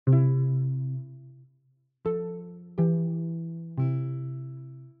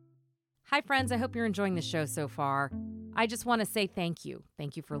Hi, friends. I hope you're enjoying the show so far. I just want to say thank you.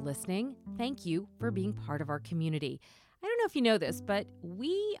 Thank you for listening. Thank you for being part of our community. I don't know if you know this, but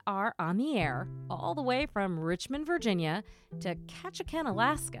we are on the air all the way from Richmond, Virginia to Ketchikan,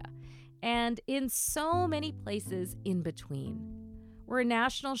 Alaska, and in so many places in between. We're a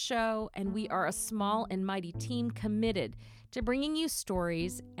national show, and we are a small and mighty team committed to bringing you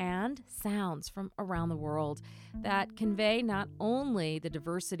stories and sounds from around the world that convey not only the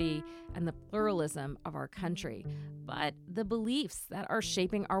diversity and the pluralism of our country, but the beliefs that are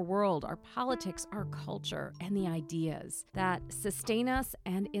shaping our world, our politics, our culture, and the ideas that sustain us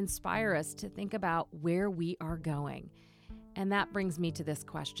and inspire us to think about where we are going. And that brings me to this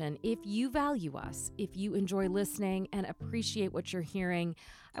question. If you value us, if you enjoy listening and appreciate what you're hearing,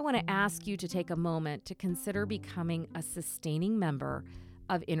 I want to ask you to take a moment to consider becoming a sustaining member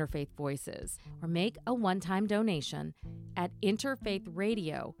of Interfaith Voices, or make a one-time donation at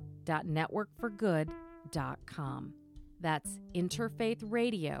interfaithradio.networkforgood.com. That's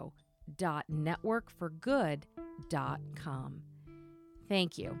interfaithradio.networkforgood.com.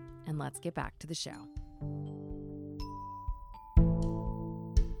 Thank you, and let's get back to the show.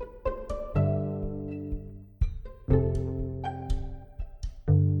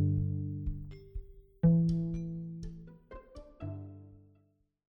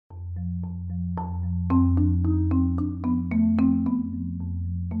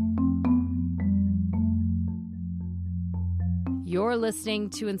 You're listening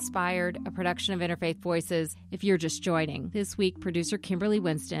to Inspired, a production of Interfaith Voices. If you're just joining, this week, producer Kimberly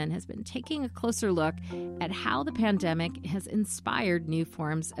Winston has been taking a closer look at how the pandemic has inspired new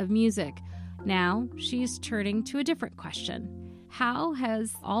forms of music. Now, she's turning to a different question. How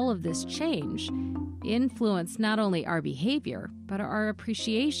has all of this change influenced not only our behavior, but our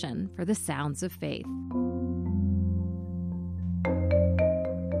appreciation for the sounds of faith?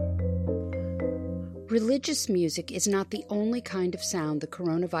 Religious music is not the only kind of sound the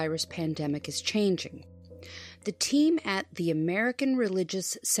coronavirus pandemic is changing. The team at the American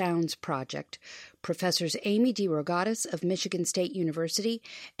Religious Sounds Project, Professors Amy DeRogatis of Michigan State University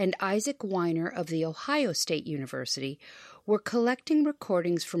and Isaac Weiner of The Ohio State University, were collecting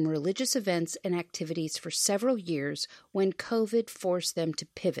recordings from religious events and activities for several years when COVID forced them to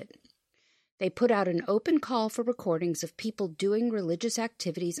pivot. They put out an open call for recordings of people doing religious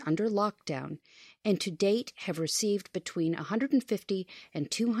activities under lockdown, and to date have received between 150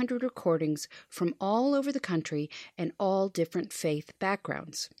 and 200 recordings from all over the country and all different faith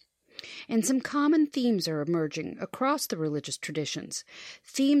backgrounds. And some common themes are emerging across the religious traditions,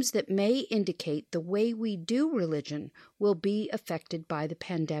 themes that may indicate the way we do religion will be affected by the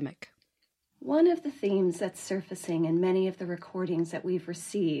pandemic. One of the themes that's surfacing in many of the recordings that we've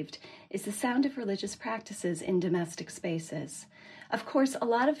received is the sound of religious practices in domestic spaces. Of course, a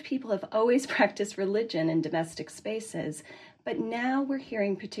lot of people have always practiced religion in domestic spaces, but now we're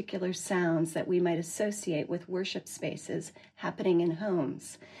hearing particular sounds that we might associate with worship spaces happening in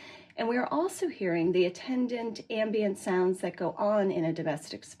homes. And we're also hearing the attendant ambient sounds that go on in a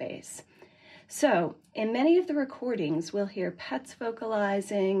domestic space. So, in many of the recordings, we'll hear pets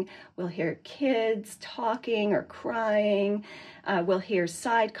vocalizing, we'll hear kids talking or crying, we'll hear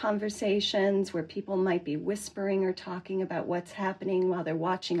side conversations where people might be whispering or talking about what's happening while they're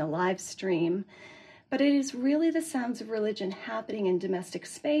watching a live stream. But it is really the sounds of religion happening in domestic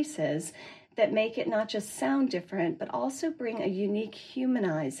spaces that make it not just sound different, but also bring a unique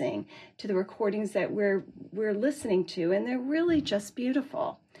humanizing to the recordings that we're listening to, and they're really just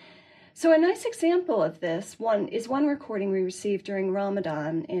beautiful. So a nice example of this one recording we received during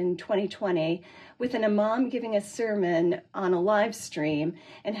Ramadan in 2020 with an imam giving a sermon on a live stream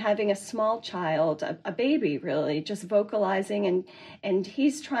and having a small child, a baby really, just vocalizing and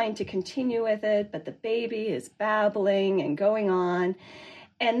he's trying to continue with it, but the baby is babbling and going on.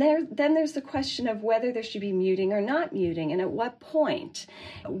 And then there's the question of whether there should be muting or not muting, and at what point.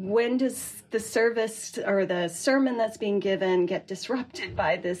 When does the service or the sermon that's being given get disrupted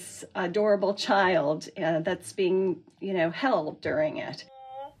by this adorable child that's being, held during it?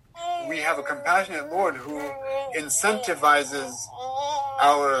 We have a compassionate Lord who incentivizes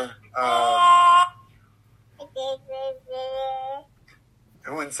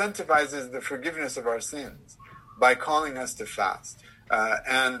the forgiveness of our sins by calling us to fast.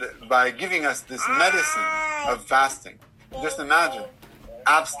 And by giving us this medicine of fasting. Just imagine,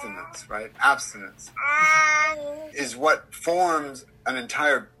 abstinence, right? Abstinence is what forms an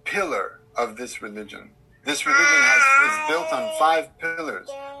entire pillar of this religion. This religion is built on 5 pillars,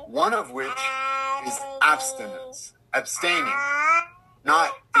 one of which is abstinence, abstaining,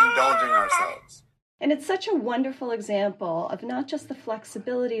 not indulging ourselves. And it's such a wonderful example of not just the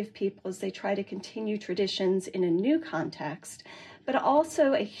flexibility of people as they try to continue traditions in a new context, but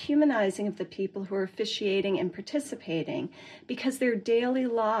also a humanizing of the people who are officiating and participating, because their daily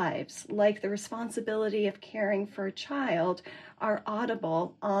lives, like the responsibility of caring for a child, are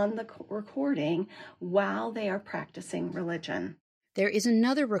audible on the recording while they are practicing religion. There is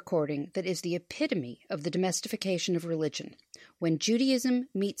another recording that is the epitome of the domestication of religion, when Judaism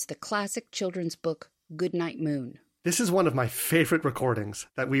meets the classic children's book, Goodnight Moon. This is one of my favorite recordings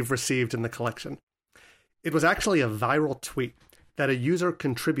that we've received in the collection. It was actually a viral tweet that a user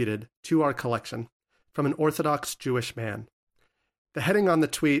contributed to our collection from an Orthodox Jewish man. The heading on the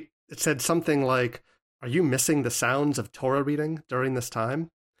tweet, it said something like, "Are you missing the sounds of Torah reading during this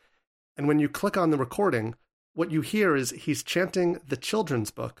time?" And when you click on the recording, what you hear is he's chanting the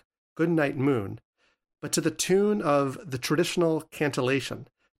children's book, Goodnight Moon, but to the tune of the traditional cantillation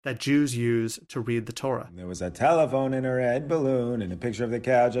that Jews use to read the Torah. There was a telephone in a red balloon and a picture of the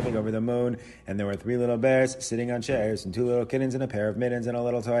cow jumping over the moon, and there were 3 little bears sitting on chairs and 2 little kittens and a pair of mittens and a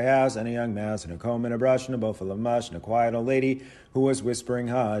little toy house and a young mouse and a comb and a brush and a bowl full of mush and a quiet old lady who was whispering,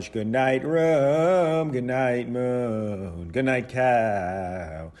 "Hush, good night room, good night moon, good night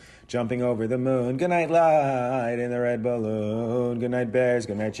cow, jumping over the moon, good night light in the red balloon, good night bears,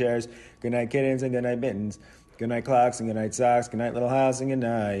 good night chairs, good night kittens and good night mittens, good night clocks and good night socks, good night little house and good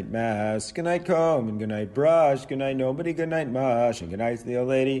night mouse, good night comb and good night brush, good night nobody, good night mush, and good night to the old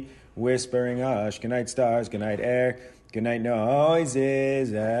lady whispering hush, good night stars, good night air, good night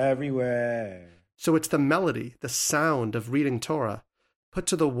noises everywhere." So it's the melody, the sound of reading Torah, put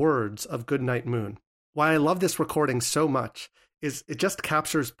to the words of Goodnight Moon. Why I love this recording so much is it just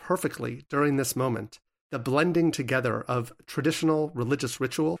captures perfectly during this moment the blending together of traditional religious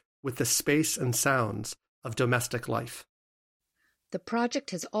ritual with the space and sounds of domestic life. The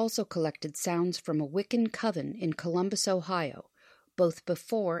project has also collected sounds from a Wiccan coven in Columbus, Ohio, both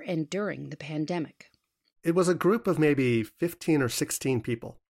before and during the pandemic. It was a group of maybe 15 or 16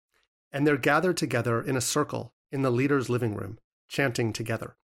 people, and they're gathered together in a circle in the leader's living room, chanting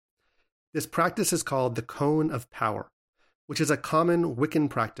together. This practice is called the Cone of Power, which is a common Wiccan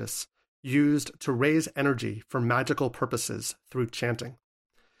practice used to raise energy for magical purposes through chanting.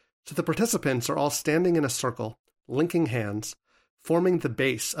 So the participants are all standing in a circle, linking hands, forming the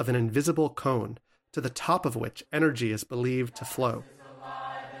base of an invisible cone to the top of which energy is believed to flow.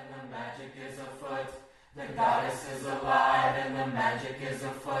 The goddess is alive and the magic is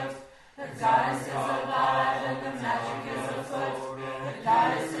afoot. The goddess is alive and the magic is afoot. The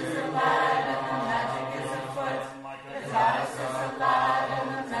goddess is alive and the magic is afoot. The goddess is alive and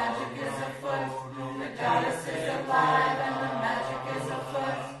the magic is afoot. The goddess is alive and the magic is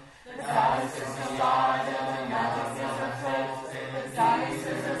afoot. The goddess is alive and the magic is afoot. The goddess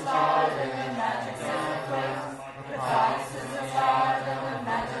is alive and the magic is afoot. The goddess is alive and the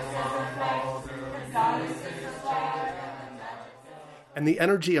magic is afoot. The goddess is alive and the magic is afoot. And the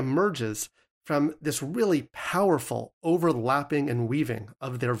energy emerges from this really powerful overlapping and weaving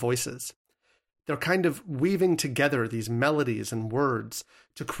of their voices. They're kind of weaving together these melodies and words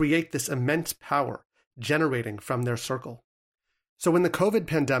to create this immense power generating from their circle. So when the COVID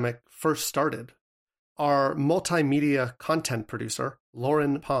pandemic first started, our multimedia content producer,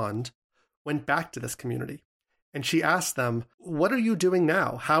 Lauren Pond, went back to this community. And she asked them, "What are you doing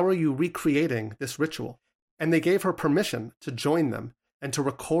now? How are you recreating this ritual?" And they gave her permission to join them and to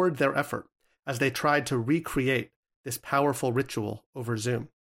record their effort as they tried to recreate this powerful ritual over Zoom.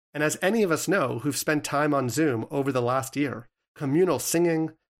 And as any of us know who've spent time on Zoom over the last year, communal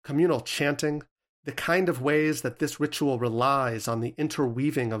singing, communal chanting, the kind of ways that this ritual relies on the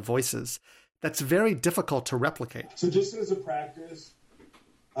interweaving of voices, that's very difficult to replicate. So just as a practice,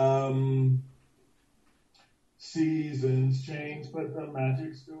 seasons change, but the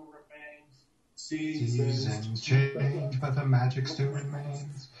magic still remains. Seasons change, but the magic still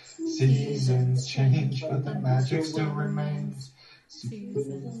remains. Seasons change, but the magic still remains.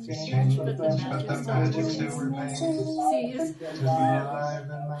 Seasons change, but the magic still remains. Seasons alive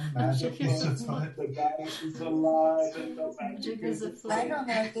and the magic is afoot. The goddess is alive and the magic is afoot. I don't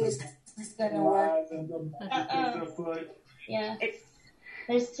know if this is going to work. Yeah.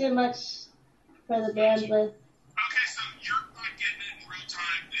 There's too much for the bandwidth. Okay, so you're not getting it in real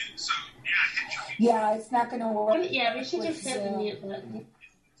time then. So, hit your mute. Yeah, it's not going to work. Yeah, we should just hit the mute button.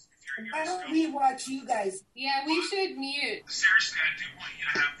 Why don't we watch you guys? Yeah, we should mute. Seriously, I do want you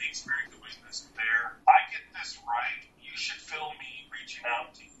to have the experience doing this there. I get this right. You should film me reaching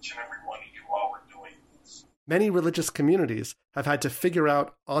out to each and every one of you while we're doing this. Many religious communities have had to figure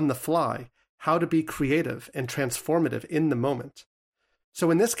out on the fly how to be creative and transformative in the moment. So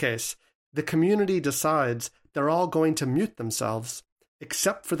in this case, the community decides they're all going to mute themselves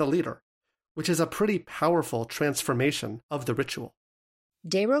except for the leader, which is a pretty powerful transformation of the ritual.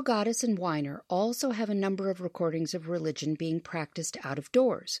 DeRogatis and Weiner also have a number of recordings of religion being practiced out of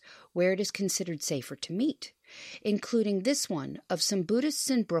doors, where it is considered safer to meet, including this one of some Buddhists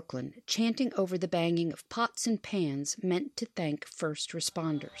in Brooklyn chanting over the banging of pots and pans meant to thank first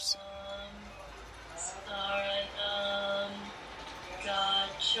responders.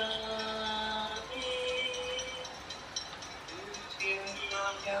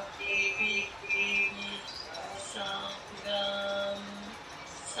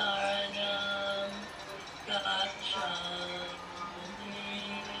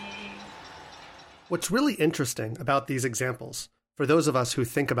 What's really interesting about these examples, for those of us who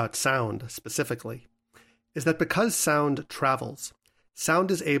think about sound specifically, is that because sound travels, sound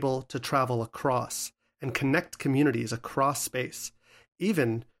is able to travel across and connect communities across space,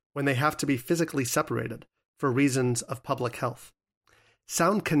 even when they have to be physically separated for reasons of public health.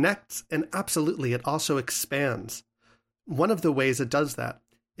 Sound connects, and absolutely it also expands. One of the ways it does that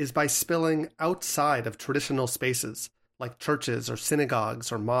is by spilling outside of traditional spaces like churches or synagogues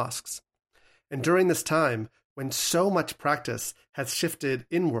or mosques. And during this time, when so much practice has shifted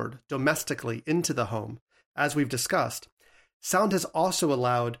inward, domestically, into the home, as we've discussed, sound has also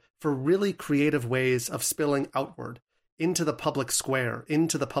allowed for really creative ways of spilling outward into the public square,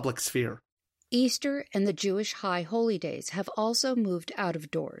 into the public sphere. Easter and the Jewish High Holy Days have also moved out of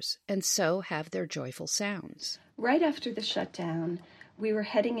doors, and so have their joyful sounds. Right after the shutdown, we were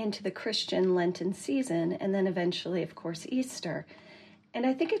heading into the Christian Lenten season, and then eventually, of course, Easter. And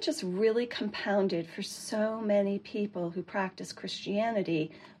I think it just really compounded for so many people who practice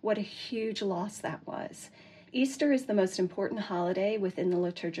Christianity what a huge loss that was. Easter is the most important holiday within the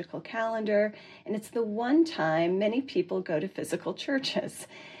liturgical calendar, and it's the one time many people go to physical churches.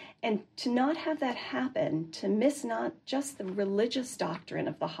 And to not have that happen, to miss not just the religious doctrine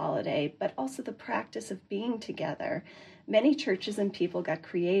of the holiday, but also the practice of being together, many churches and people got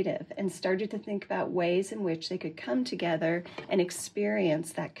creative and started to think about ways in which they could come together and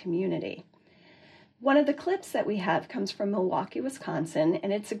experience that community. One of the clips that we have comes from Milwaukee, Wisconsin,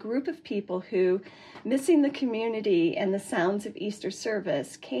 and it's a group of people who, missing the community and the sounds of Easter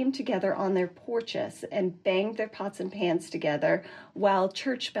service, came together on their porches and banged their pots and pans together while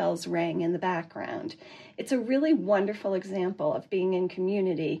church bells rang in the background. It's a really wonderful example of being in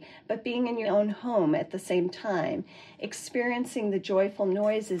community, but being in your own home at the same time, experiencing the joyful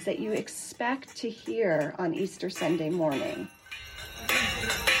noises that you expect to hear on Easter Sunday morning.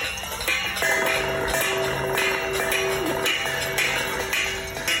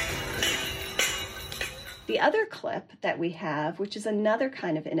 The other clip that we have, which is another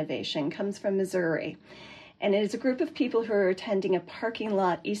kind of innovation, comes from Missouri. And it is a group of people who are attending a parking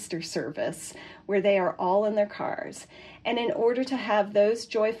lot Easter service where they are all in their cars. And in order to have those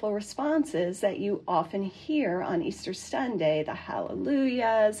joyful responses that you often hear on Easter Sunday, the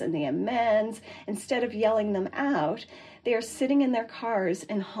hallelujahs and the amens, instead of yelling them out, they are sitting in their cars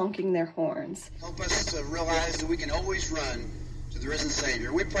and honking their horns. Help us to realize that we can always run to the risen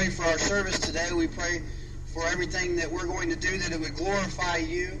Savior. We pray for our service today. We pray for everything that we're going to do, that it would glorify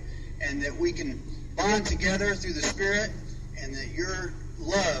you, and that we can bond together through the Spirit, and that your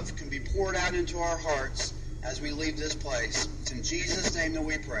love can be poured out into our hearts as we leave this place. It's in Jesus' name that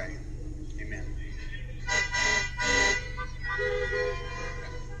we pray. Amen.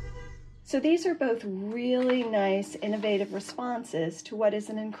 So these are both really nice, innovative responses to what is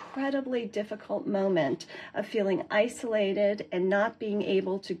an incredibly difficult moment of feeling isolated and not being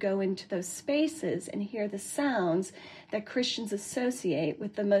able to go into those spaces and hear the sounds that Christians associate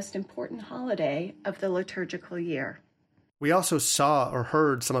with the most important holiday of the liturgical year. We also saw or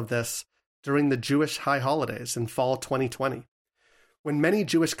heard some of this during the Jewish high holidays in fall 2020, when many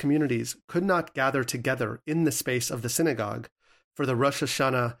Jewish communities could not gather together in the space of the synagogue for the Rosh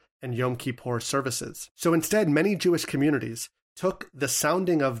Hashanah and Yom Kippur services. So instead, many Jewish communities took the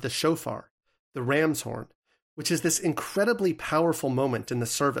sounding of the shofar, the ram's horn, which is this incredibly powerful moment in the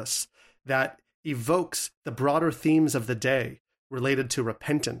service that evokes the broader themes of the day related to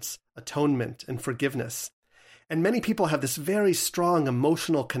repentance, atonement, and forgiveness. And many people have this very strong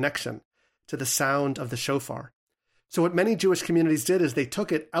emotional connection to the sound of the shofar. So what many Jewish communities did is they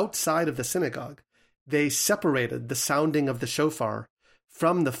took it outside of the synagogue. They separated the sounding of the shofar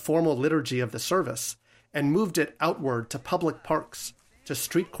from the formal liturgy of the service and moved it outward to public parks, to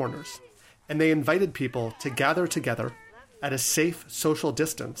street corners. And they invited people to gather together at a safe social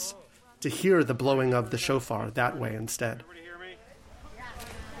distance to hear the blowing of the shofar that way instead.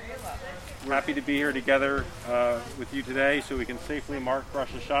 We're happy to be here together with you today so we can safely mark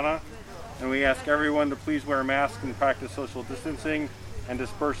Rosh Hashanah and we ask everyone to please wear a mask and practice social distancing and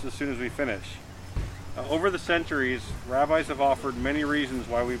disperse as soon as we finish. Over the centuries, rabbis have offered many reasons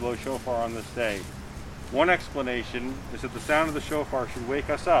why we blow shofar on this day. One explanation is that the sound of the shofar should wake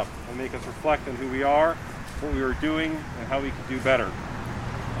us up and make us reflect on who we are, what we are doing, and how we could do better.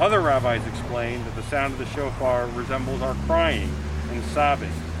 Other rabbis explain that the sound of the shofar resembles our crying and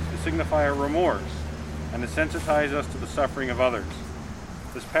sobbing to signify our remorse and to sensitize us to the suffering of others.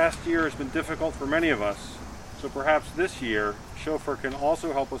 This past year has been difficult for many of us, so perhaps this year, shofar can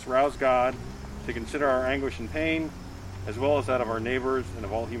also help us rouse God to consider our anguish and pain, as well as that of our neighbors and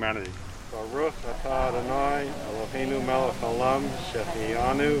of all humanity. Baruch atah Adonai Eloheinu melech haolam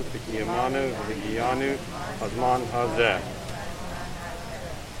shehecheyanu v'kiyamanu v'higiyanu hazman hazeh.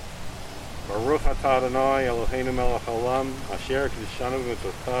 Baruch atah Adonai Eloheinu melech haolam asher kiddushanu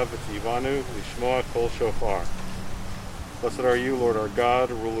v'mitzvotav v'tzivanu lishmoa kol shofar. Blessed are you, Lord our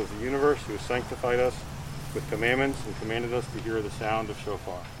God, ruler of the universe, who has sanctified us with commandments and commanded us to hear the sound of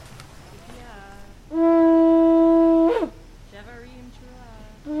shofar.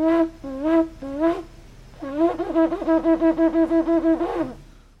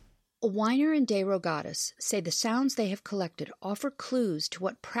 Weiner and DeRogatis say the sounds they have collected offer clues to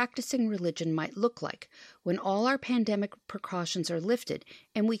what practicing religion might look like when all our pandemic precautions are lifted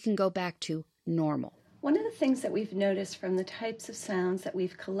and we can go back to normal. One of the things that we've noticed from the types of sounds that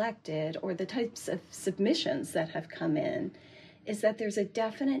we've collected or the types of submissions that have come in is that there's a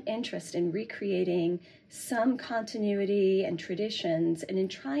definite interest in recreating some continuity and traditions and in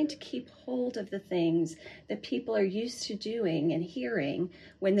trying to keep hold of the things that people are used to doing and hearing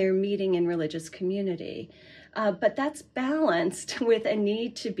when they're meeting in religious community. But that's balanced with a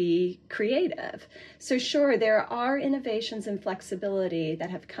need to be creative. So sure, there are innovations and flexibility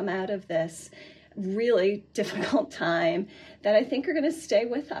that have come out of this really difficult time that I think are going to stay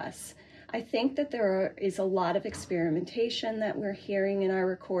with us. I think that there is a lot of experimentation that we're hearing in our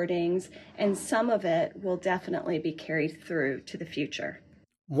recordings, and some of it will definitely be carried through to the future.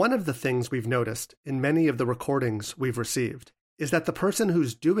 One of the things we've noticed in many of the recordings we've received is that the person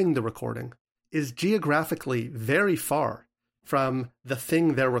who's doing the recording is geographically very far from the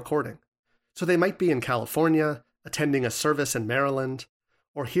thing they're recording. So they might be in California, attending a service in Maryland,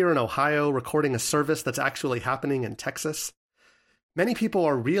 or here in Ohio, recording a service that's actually happening in Texas. Many people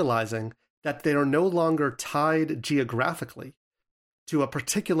are realizing that they are no longer tied geographically to a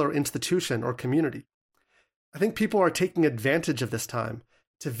particular institution or community. I think people are taking advantage of this time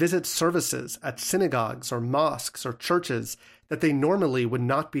to visit services at synagogues or mosques or churches that they normally would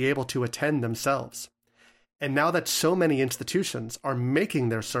not be able to attend themselves. And now that so many institutions are making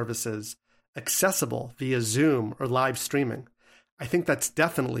their services accessible via Zoom or live streaming, I think that's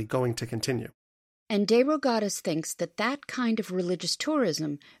definitely going to continue. And DeRogatis thinks that that kind of religious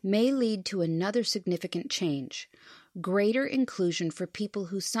tourism may lead to another significant change, greater inclusion for people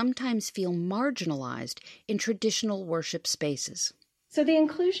who sometimes feel marginalized in traditional worship spaces. So the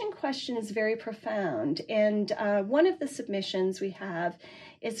inclusion question is very profound, and one of the submissions we have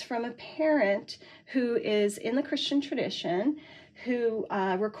is from a parent who is in the Christian tradition, who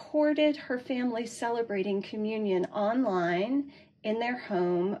recorded her family celebrating communion online in their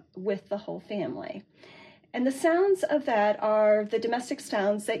home with the whole family. And the sounds of that are the domestic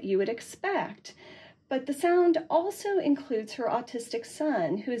sounds that you would expect. But the sound also includes her autistic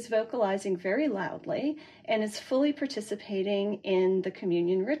son, who is vocalizing very loudly and is fully participating in the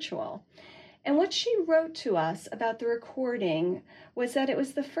communion ritual. And what she wrote to us about the recording was that it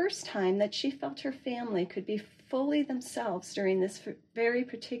was the first time that she felt her family could be fully themselves during this very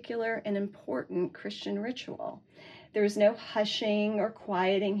particular and important Christian ritual. There was no hushing or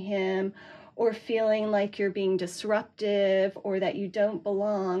quieting him or feeling like you're being disruptive or that you don't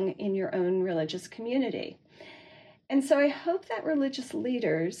belong in your own religious community. And so I hope that religious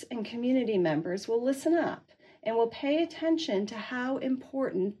leaders and community members will listen up and will pay attention to how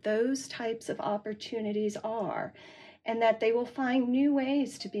important those types of opportunities are, and that they will find new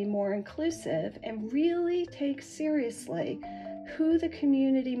ways to be more inclusive and really take seriously who the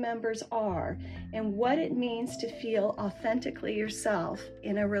community members are and what it means to feel authentically yourself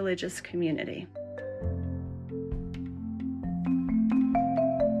in a religious community.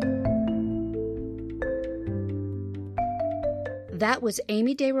 That was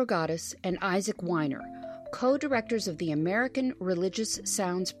Amy DeRogatis and Isaac Weiner, co-directors of the American Religious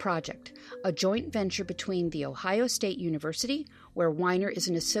Sounds Project, a joint venture between The Ohio State University, where Weiner is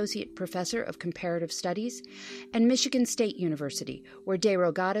an associate professor of comparative studies, and Michigan State University, where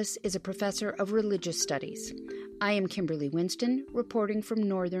DeRogatis is a professor of religious studies. I am Kimberly Winston, reporting from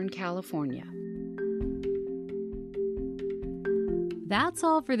Northern California. That's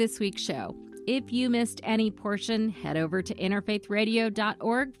all for this week's show. If you missed any portion, head over to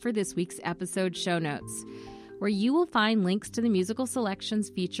interfaithradio.org for this week's episode show notes, where you will find links to the musical selections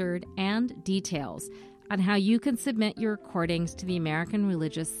featured and details on how you can submit your recordings to the American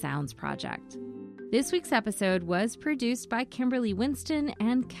Religious Sounds Project. This week's episode was produced by Kimberly Winston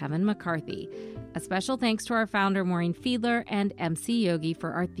and Kevin McCarthy. A special thanks to our founder, Maureen Fiedler, and MC Yogi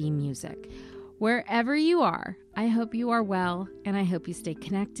for our theme music. Wherever you are, I hope you are well, and I hope you stay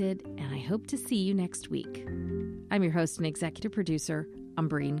connected, and I hope to see you next week. I'm your host and executive producer,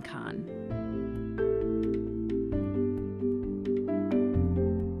 Umbreen Khan.